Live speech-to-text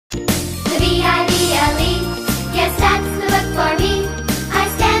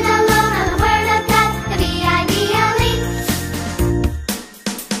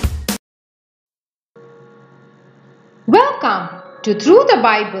to Through the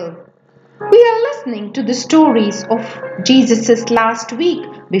Bible. We are listening to the stories of Jesus' last week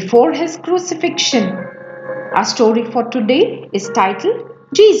before his crucifixion. Our story for today is titled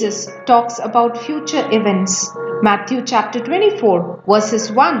Jesus Talks About Future Events. Matthew chapter 24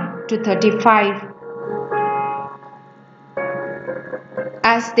 verses 1 to 35.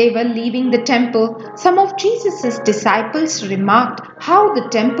 As they were leaving the temple, some of Jesus' disciples remarked how the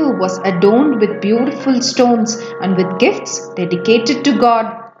temple was adorned with beautiful stones and with gifts dedicated to God.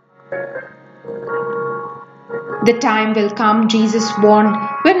 The time will come, Jesus warned,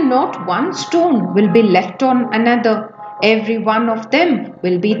 when not one stone will be left on another. Every one of them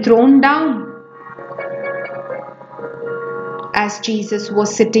will be thrown down. As Jesus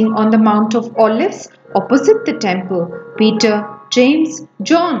was sitting on the Mount of Olives opposite the temple, Peter, James,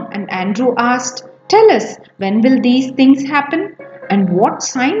 John and Andrew asked, "Tell us, when will these things happen? And what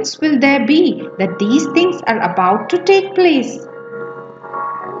signs will there be that these things are about to take place?"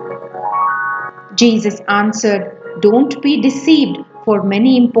 Jesus answered, "Don't be deceived, for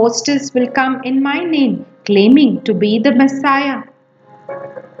many impostors will come in my name, claiming to be the Messiah.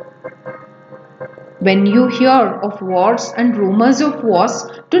 When you hear of wars and rumors of wars,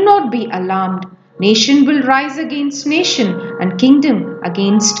 do not be alarmed. Nation will rise against nation and kingdom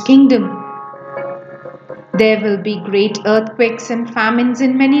against kingdom. There will be great earthquakes and famines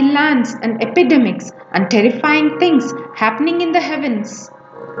in many lands and epidemics and terrifying things happening in the heavens.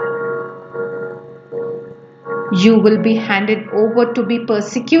 You will be handed over to be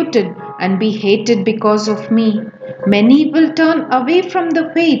persecuted and be hated because of me. Many will turn away from the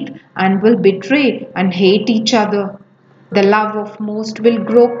faith and will betray and hate each other. The love of most will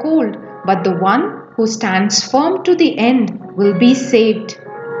grow cold, but the one who stands firm to the end will be saved.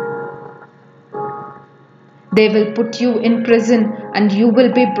 They will put you in prison, and you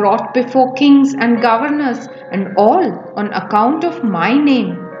will be brought before kings and governors, and all on account of my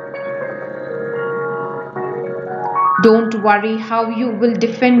name. Don't worry how you will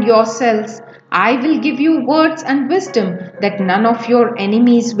defend yourselves. I will give you words and wisdom that none of your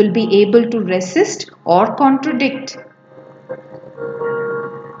enemies will be able to resist or contradict.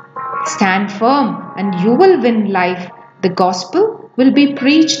 Stand firm and you will win life. The gospel will be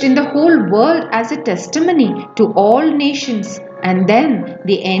preached in the whole world as a testimony to all nations, and then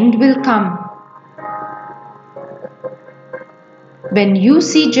the end will come. When you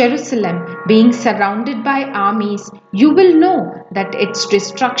see Jerusalem being surrounded by armies, you will know that its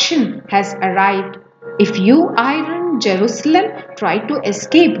destruction has arrived. If you are in Jerusalem, try to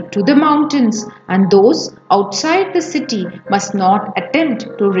escape to the mountains, and those outside the city must not attempt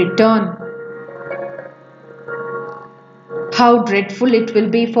to return. How dreadful it will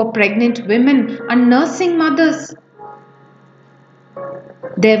be for pregnant women and nursing mothers.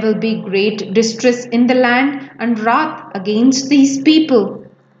 There will be great distress in the land and wrath against these people.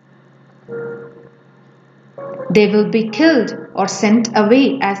 They will be killed or sent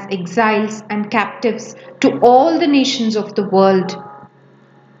away as exiles and captives to all the nations of the world.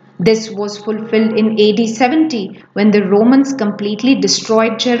 This was fulfilled in AD 70 when the Romans completely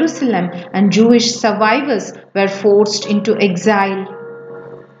destroyed Jerusalem and Jewish survivors were forced into exile.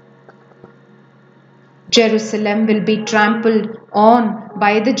 Jerusalem will be trampled on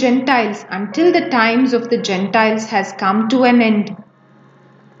by the Gentiles until the times of the Gentiles has come to an end.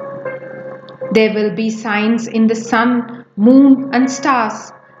 There will be signs in the sun, moon and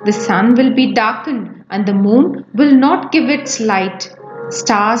stars. The sun will be darkened and the moon will not give its light.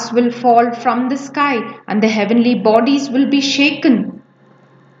 Stars will fall from the sky and the heavenly bodies will be shaken.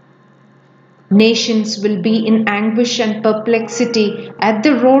 Nations will be in anguish and perplexity at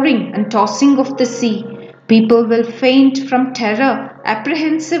the roaring and tossing of the sea. People will faint from terror,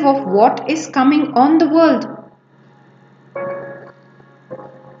 apprehensive of what is coming on the world.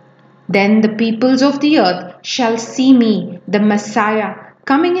 Then the peoples of the earth shall see me, the Messiah,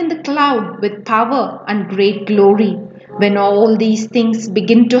 coming in the cloud with power and great glory. When all these things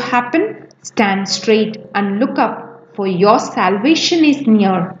begin to happen, stand straight and look up, for your salvation is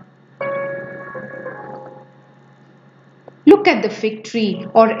near. Look at the fig tree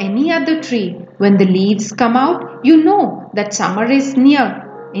or any other tree. When the leaves come out, you know that summer is near.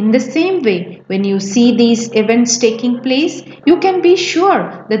 In the same way, when you see these events taking place, you can be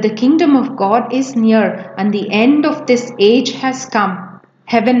sure that the kingdom of God is near and the end of this age has come.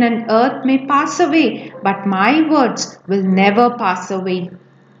 Heaven and earth may pass away, but my words will never pass away.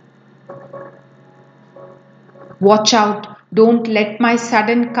 Watch out, don't let my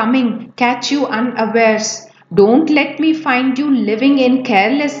sudden coming catch you unawares. Don't let me find you living in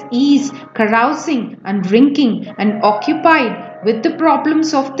careless ease, carousing and drinking and occupied with the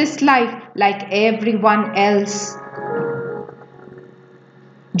problems of this life like everyone else.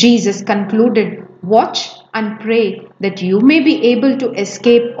 Jesus concluded, "Watch and pray that you may be able to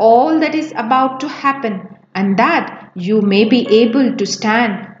escape all that is about to happen, and that you may be able to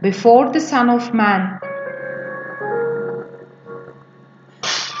stand before the Son of Man."